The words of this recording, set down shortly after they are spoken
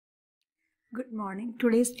Good morning.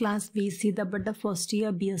 Today's class we see about the first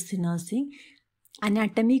year BSc Nursing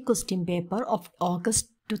Anatomy question paper of August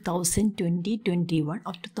 2020-21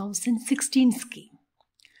 of 2016 scheme.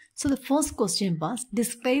 So the first question was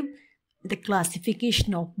describe the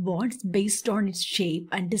classification of bones based on its shape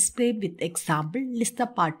and describe with example list the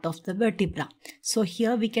part of the vertebra. So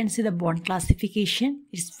here we can see the bone classification,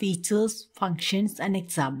 its features, functions and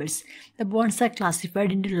examples. The bones are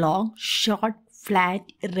classified into long, short, flat,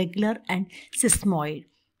 irregular and sesamoid.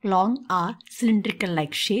 Long are cylindrical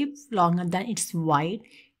like shape, longer than its wide,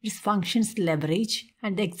 its functions leverage,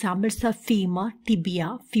 and the examples are femur,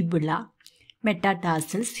 tibia, fibula,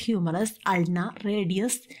 metatarsals, humerus, ulna,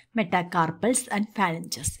 radius, metacarpals and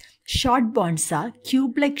phalanges. Short bones are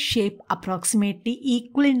cube-like shape approximately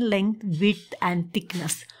equal in length, width and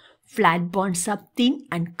thickness. Flat bones are thin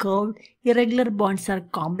and curved. Irregular bones are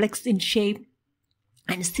complex in shape.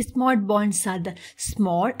 And sesamoid bones are the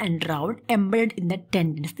small and round embedded in the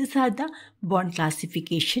tendons. These are the bone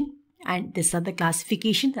classification and these are the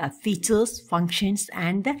classification. There are features, functions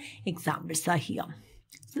and the examples are here.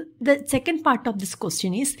 So the second part of this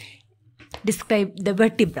question is describe the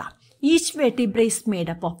vertebra. Each vertebra is made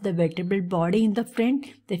up of the vertebral body in the front,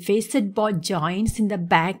 the facet joints in the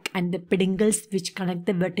back and the peduncles which connect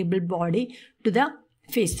the vertebral body to the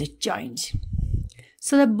facet joints.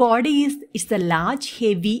 So the body is the large,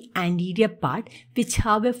 heavy anterior part which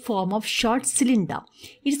have a form of short cylinder.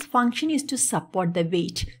 Its function is to support the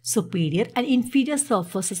weight. Superior and inferior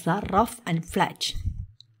surfaces are rough and flat.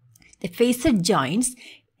 The facet joints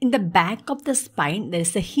in the back of the spine, there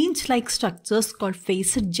is a hinge-like structures called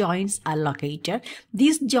facet joints are located.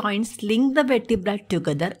 These joints link the vertebra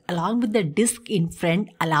together along with the disc in front,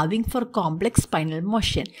 allowing for complex spinal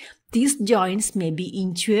motion. These joints may be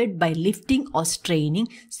injured by lifting or straining,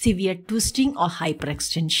 severe twisting or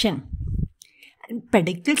hyperextension. And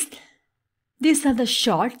peduncles, these are the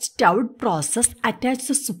short stout process attached to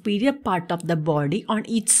the superior part of the body on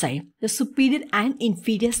each side. The superior and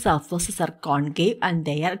inferior surfaces are concave and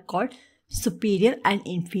they are called superior and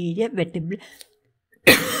inferior vertebral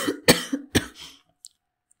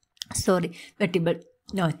vertebral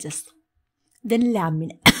notches. Then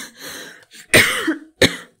lamina.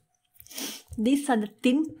 These are the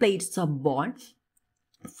thin plates of bone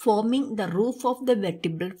forming the roof of the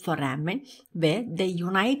vertebral foramen where they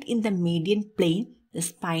unite in the median plane. The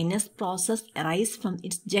spinous process arises from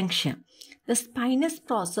its junction. The spinous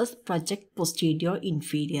process projects posterior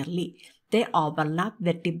inferiorly. They overlap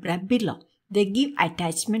vertebra below. They give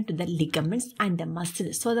attachment to the ligaments and the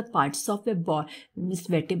muscles. So the parts of a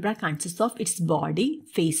vertebra consist of its body,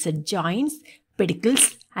 facet joints,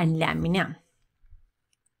 peduncles and lamina.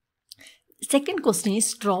 Second question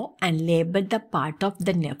is draw and label the part of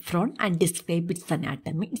the nephron and describe its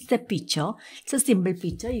anatomy. It's a picture. It's a simple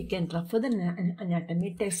picture. You can refer the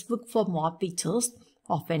anatomy textbook for more pictures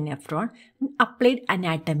of a nephron. Applied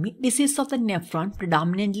anatomy. Disease of the nephron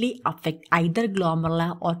predominantly affect either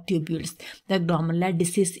glomerular or tubules. The glomerular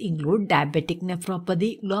disease include diabetic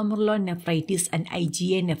nephropathy, glomerulonephritis and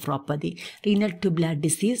IgA nephropathy. Renal tubular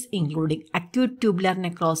disease including acute tubular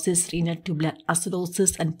necrosis, renal tubular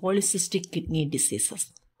acidosis and polycystic kidney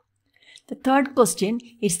diseases. The third question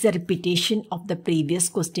is the repetition of the previous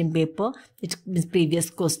question paper. This previous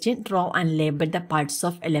question, draw and label the parts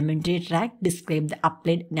of alimentary tract, describe the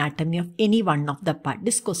applied anatomy of any one of the parts.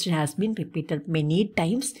 This question has been repeated many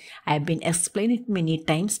times. I have been explained it many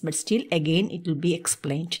times, but still again it will be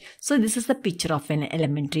explained. So this is the picture of an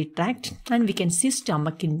alimentary tract and we can see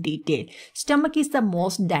stomach in detail. Stomach is the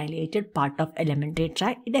most dilated part of alimentary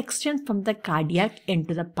tract. It extends from the cardiac end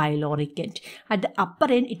to the pyloric end. At the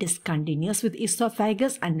upper end it is continuous with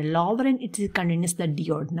esophagus and the lower end it is continuous the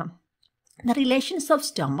duodenum. The relations of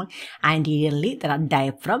stomach anteriorly there are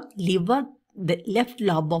diaphragm, liver, the left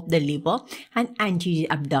lobe of the liver and anterior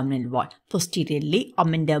abdominal wall. Posteriorly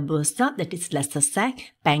ommenta bursa that is lesser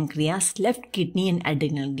sac, pancreas, left kidney and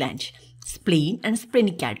adrenal gland. Spleen and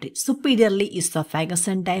splenic artery. Superiorly esophagus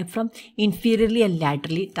and diaphragm, inferiorly and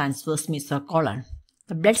laterally transverse mesocolon.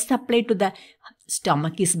 The blood supply to the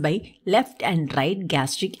stomach is by left and right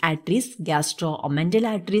gastric arteries, gastro-omental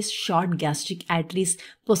arteries, short gastric arteries,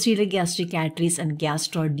 posterior gastric arteries and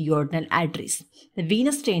gastroduodenal arteries. The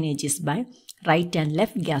venous drainage is by right and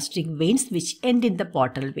left gastric veins which end in the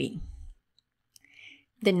portal vein.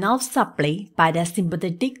 The nerve supply,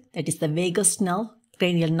 parasympathetic that is the vagus nerve,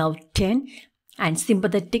 cranial nerve 10 and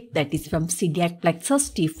sympathetic that is from celiac plexus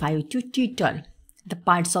T5 to T12. The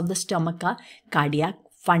parts of the stomach are cardiac,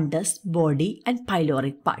 fundus, body and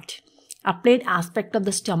pyloric part. Applied aspect of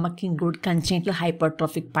the stomach include congenital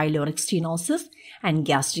hypertrophic pyloric stenosis and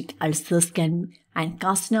gastric ulcers can and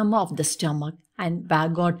carcinoma of the stomach, and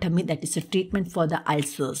vagotomy, that is a treatment for the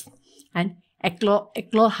ulcers. And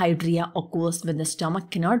eclohydria occurs when the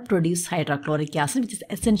stomach cannot produce hydrochloric acid, which is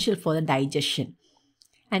essential for the digestion.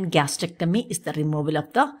 And gastrectomy is the removal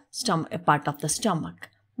of the stomach, a part of the stomach.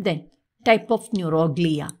 Then type of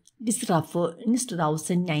neuroglia. This referred in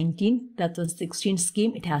 2019-2016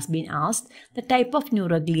 scheme. It has been asked. The type of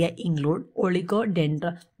neuroglia include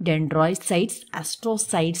oligodendrocytes,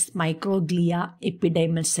 astrocytes, microglia,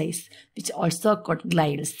 epidermal cells, which also called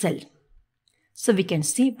glial cell. So we can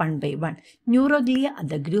see one by one. Neuroglia are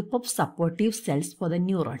the group of supportive cells for the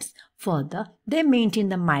neurons. Further, they maintain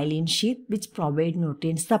the myelin sheath, which provide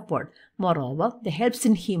nutrient support. Moreover, they helps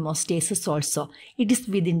in hemostasis also. It is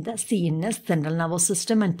within the CNS, central nervous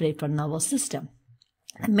system, and peripheral nervous system.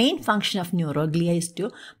 The main function of neuroglia is to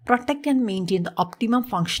protect and maintain the optimum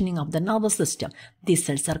functioning of the nervous system. These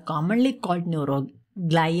cells are commonly called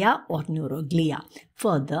neuroglia or neuroglia.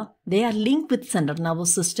 Further, they are linked with central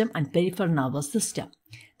nervous system and peripheral nervous system.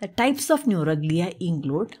 The types of neuroglia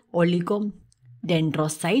include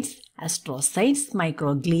oligodendrocytes, astrocytes,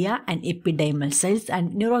 microglia, and epidermal cells,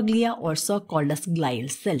 and neuroglia also called as glial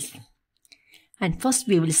cells. And first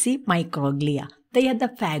we will see microglia. They are the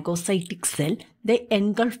phagocytic cell. They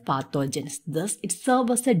engulf pathogens. Thus, it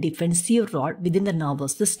serves as a defensive rod within the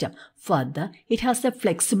nervous system. Further, it has a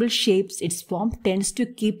flexible shapes. Its form tends to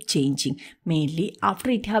keep changing. Mainly, after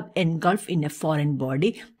it have engulfed in a foreign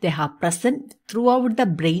body, they are present throughout the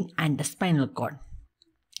brain and the spinal cord.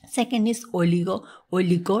 Second is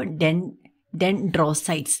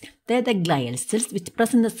oligodendrocytes. They are the glial cells which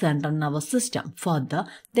present the central nervous system. Further,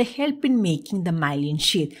 they help in making the myelin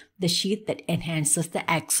sheath, the sheath that enhances the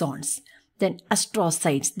axons. Then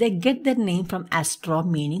astrocytes, they get their name from astro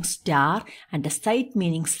meaning star and a cyte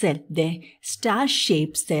meaning cell. The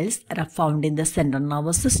star-shaped cells are found in the central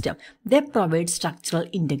nervous system. They provide structural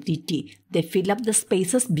integrity. They fill up the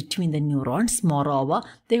spaces between the neurons. Moreover,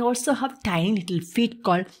 they also have tiny little feet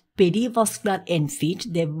called perivascular end feet.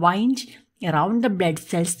 They wind around the blood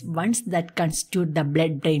cells once that constitute the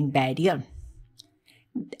blood-brain barrier.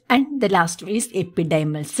 And the last one is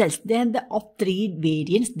epidermal cells. They are of three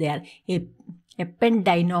variants. They are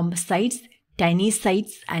ependymocytes,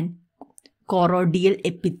 tanycytes, and choroidal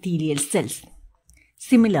epithelial cells.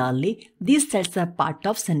 Similarly, these cells are part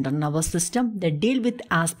of central nervous system. They deal with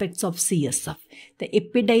aspects of CSF. The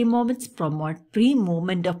epidermoids promote free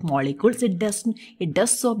movement of molecules. It does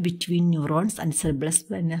so between neurons and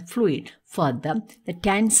cerebrospinal fluid. Further, the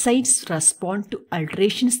tanycytes respond to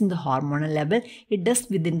alterations in the hormonal level. It does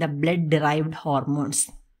within the blood-derived hormones.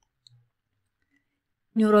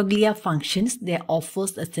 Neuroglia functions. They offer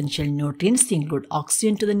essential nutrients, include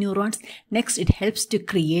oxygen to the neurons. Next, it helps to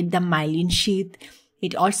create the myelin sheath.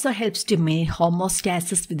 It also helps to maintain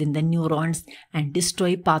homeostasis within the neurons and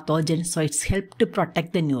destroy pathogens, so it's helped to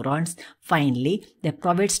protect the neurons. Finally, they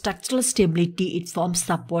provide structural stability. It forms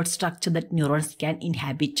support structure that neurons can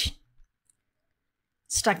inhabit.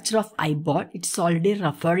 Structure of eyeball. It's already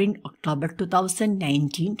referred in October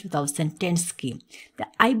 2019-2010 scheme. The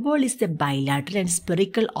eyeball is a bilateral and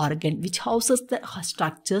spherical organ which houses the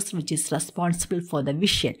structures which is responsible for the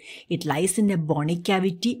vision. It lies in a bony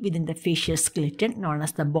cavity within the facial skeleton known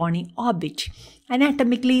as the bony orbit.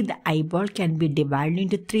 Anatomically, the eyeball can be divided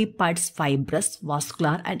into three parts: fibrous,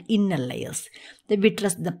 vascular, and inner layers. The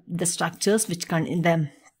vitreous, the structures which can in the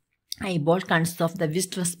eyeball consists of the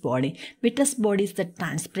vitreous body. Vitreous body is the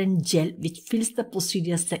transparent gel which fills the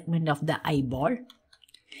posterior segment of the eyeball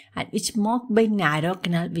and which marked by narrow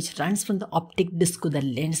canal which runs from the optic disc to the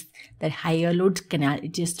lens. The hyaluronic canal,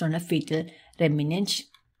 it is on a fetal remnant.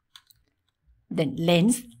 Then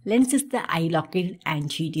lens is the eye located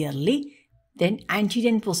anteriorly. Then anterior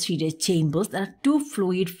and posterior chambers. There are two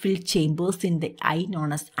fluid-filled chambers in the eye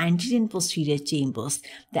known as anterior and posterior chambers.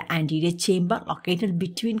 The anterior chamber located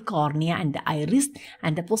between cornea and the iris,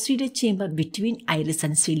 and the posterior chamber between iris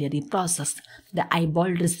and ciliary process. The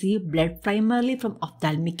eyeball receives blood primarily from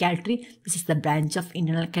ophthalmic artery. This is the branch of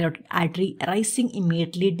internal carotid artery rising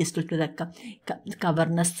immediately distal to the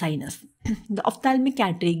cavernous sinus. The ophthalmic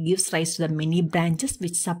artery gives rise to the many branches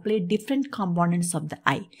which supply different components of the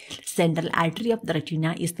eye. Central artery of the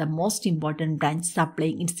retina is the most important branch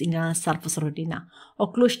supplying its internal surface retina.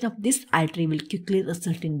 Occlusion of this artery will quickly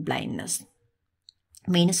result in blindness.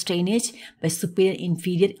 Venous drainage by superior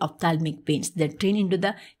inferior ophthalmic veins. They drain into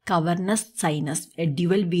the cavernous sinus, a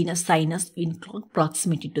dual venous sinus in close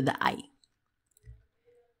proximity to the eye.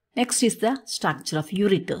 Next is the structure of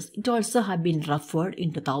ureters. It also have been referred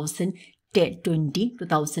in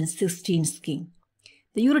 2020-2016 scheme.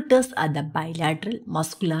 The ureters are the bilateral,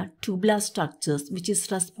 muscular, tubular structures which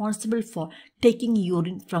is responsible for taking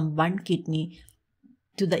urine from one kidney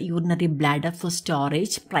to the urinary bladder for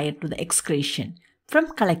storage prior to the excretion.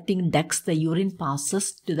 From collecting ducts, the urine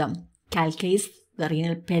passes to the calcaeus, the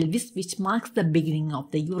renal pelvis, which marks the beginning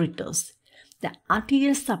of the ureters. The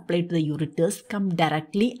arterial supply to the ureters come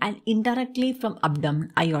directly and indirectly from abdominal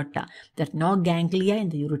aorta. There are no ganglia in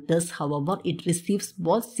the ureters, however, it receives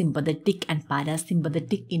both sympathetic and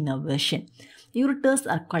parasympathetic innervation. Ureters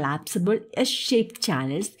are collapsible S-shaped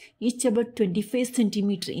channels, each about 25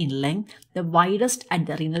 cm in length, the widest at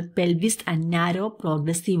the renal pelvis and narrow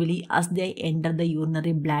progressively as they enter the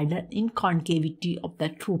urinary bladder in concavity of the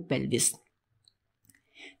true pelvis.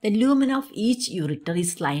 The lumen of each ureter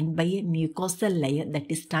is lined by a mucosal layer, that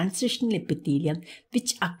is transitional epithelium,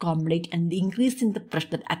 which accommodate and the increase in the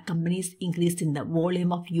pressure accompanies increase in the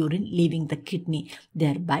volume of urine leaving the kidney,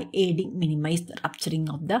 thereby aiding minimize the rupturing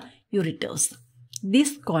of the ureters.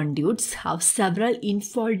 These conduits have several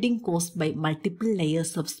infolding caused by multiple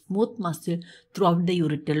layers of smooth muscle throughout the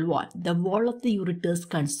ureteral wall. The wall of the ureters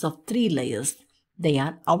consists of 3 layers.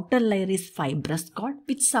 Their outer layer is fibrous cord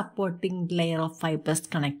with supporting layer of fibrous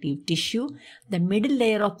connective tissue. The middle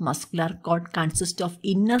layer of muscular cord consists of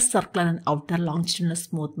inner circular and outer longitudinal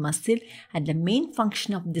smooth muscle, and the main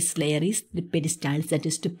function of this layer is the peristalsis, that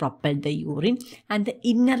is to propel the urine, and the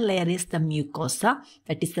inner layer is the mucosa,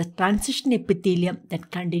 that is the transition epithelium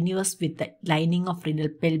that continues with the lining of renal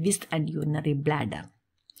pelvis and urinary bladder.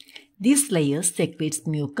 These layers secretes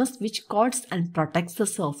mucus which coats and protects the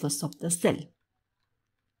surface of the cell.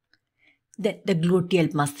 The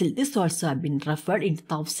gluteal muscle, this also have been referred in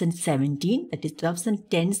 2017, that is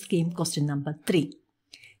 2010 scheme question number 3.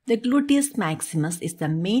 The gluteus maximus is the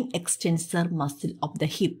main extensor muscle of the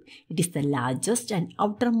hip. It is the largest and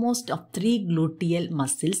outermost of 3 gluteal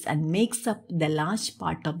muscles and makes up the large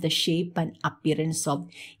part of the shape and appearance of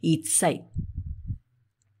each side.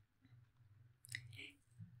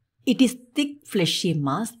 It is thick fleshy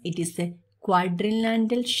mass. It is a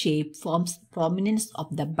quadrilateral shape, forms prominence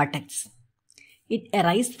of the buttocks. It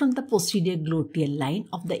arises from the posterior gluteal line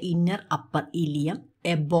of the inner upper ilium,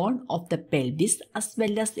 a bone of the pelvis, as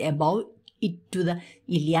well as above it to the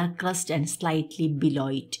iliac crest and slightly below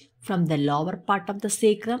it, from the lower part of the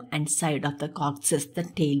sacrum and side of the coccyx, the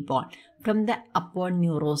tailbone, from the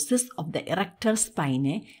aponeurosis of the erector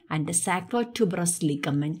spinae and the sacrotuberous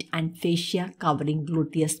ligament and fascia covering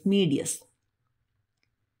gluteus medius.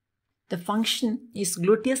 The function is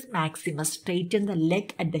gluteus maximus straighten the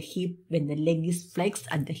leg at the hip when the leg is flexed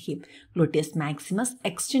at the hip. Gluteus maximus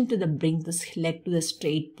extend to the bring the leg to the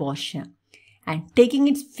straight portion, and taking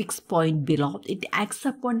its fixed point below, it acts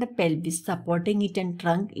upon the pelvis, supporting it and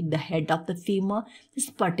trunk in the head of the femur. This is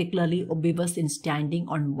particularly obvious in standing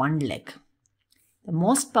on one leg. The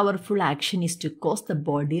most powerful action is to cause the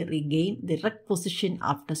body regain the erect position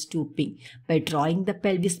after stooping by drawing the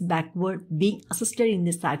pelvis backward, being assisted in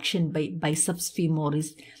this action by biceps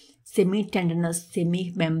femoris, semitendinous,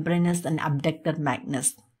 semimembranous and abductor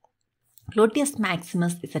magnus. Gluteus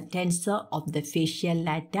maximus is a tensor of the facial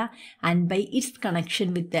lata and by its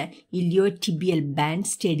connection with the iliotibial band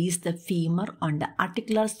steadies the femur on the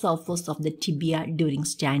articular surface of the tibia during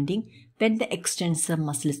standing when the extensor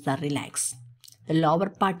muscles are relaxed. The lower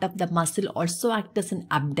part of the muscle also acts as an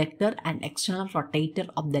abductor and external rotator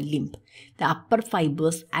of the limb. The upper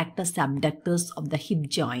fibers act as abductors of the hip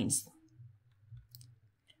joints.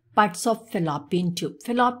 Parts of fallopian tube.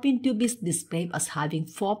 Fallopian tube is described as having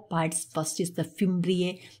 4 parts. First is the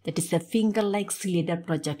fimbriae, that is a finger-like ciliated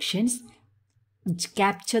projections which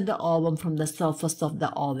capture the ovum from the surface of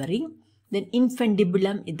the ovary. Then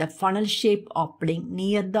infundibulum is the funnel-shaped opening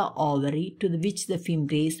near the ovary to which the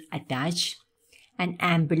fimbriae is attached. And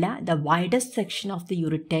ambula, the widest section of the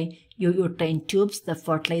uterine tubes. The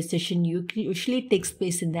fertilization usually takes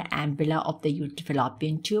place in the ambula of the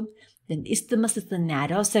fallopian tube. Then isthmus is the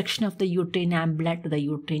narrow section of the uterine ambula to the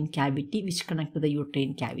uterine cavity which connect to the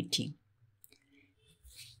uterine cavity.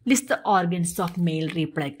 List the organs of male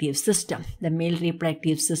reproductive system. The male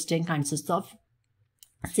reproductive system consists of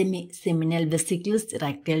seminal vesicles,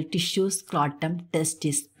 erectile tissue, scrotum,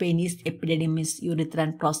 testis, penis, epididymis, urethra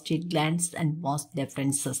and prostate glands, and vas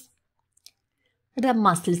deferens. There are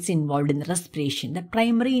muscles involved in the respiration. The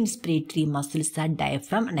primary inspiratory muscles are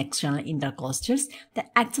diaphragm and external intercostals. The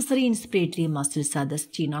accessory inspiratory muscles are the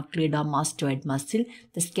sternocleidomastoid muscle,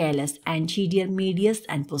 the scalus anterior, medius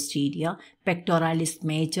and posterior, pectoralis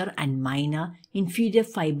major and minor, inferior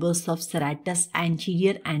fibers of serratus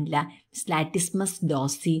anterior and latissimus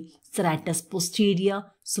dorsi, serratus posterior,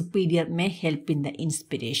 superior may help in the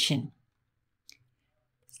inspiration.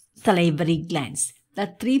 Salivary glands.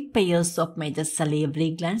 The three pairs of major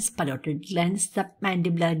salivary glands, parotid glands,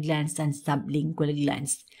 submandibular glands, and sublingual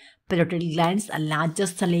glands. Parotid glands are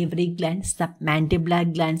largest salivary glands,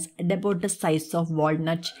 submandibular glands at about the size of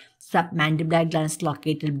walnut, submandibular glands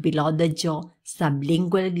located below the jaw,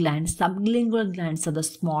 sublingual glands are the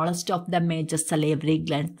smallest of the major salivary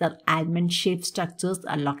glands. Their almond-shaped structures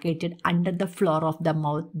are located under the floor of the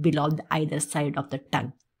mouth below either side of the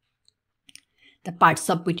tongue. The parts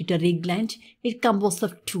of pituitary gland, it composes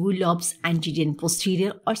of two lobes, anterior and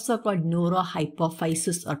posterior, also called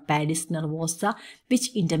neurohypophysis or pedis nervosa,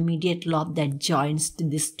 which intermediate lobe that joins to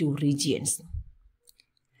these two regions.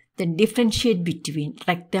 Then differentiate between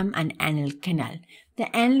rectum and anal canal. The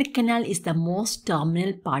anal canal is the most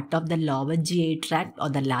terminal part of the lower GI tract or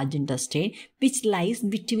the large intestine, which lies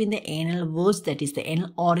between the anal verge, that is the anal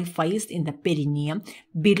orifice in the perineum,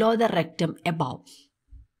 below the rectum above.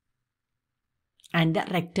 And the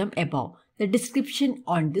rectum above. The description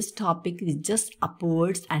on this topic is just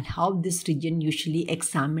upwards and how this region usually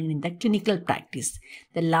examined in the clinical practice.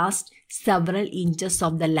 The last several inches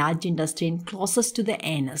of the large intestine closest to the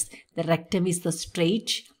anus. The rectum is the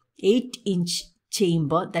straight 8-inch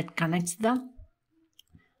chamber that connects the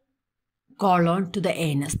colon to the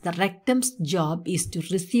anus. The rectum's job is to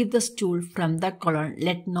receive the stool from the colon.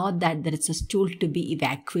 Let note that there is a stool to be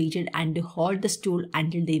evacuated and to hold the stool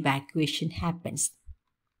until the evacuation happens.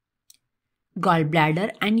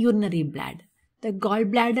 Gallbladder and urinary bladder. The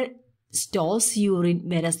gallbladder stores urine,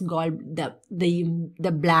 whereas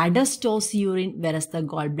the bladder stores urine, whereas the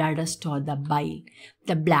gallbladder stores the bile.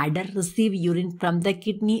 The bladder receives urine from the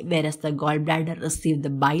kidney, whereas the gallbladder receives the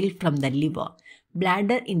bile from the liver.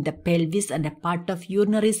 Bladder in the pelvis and a part of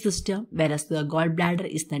urinary system, whereas the gallbladder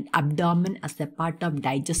is the abdomen as a part of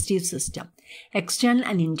digestive system. External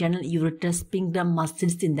and internal ureter sphincter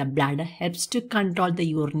muscles in the bladder helps to control the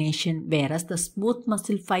urination, whereas the smooth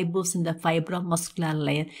muscle fibers in the fibromuscular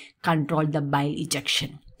layer control the bile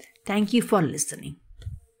ejection. Thank you for listening.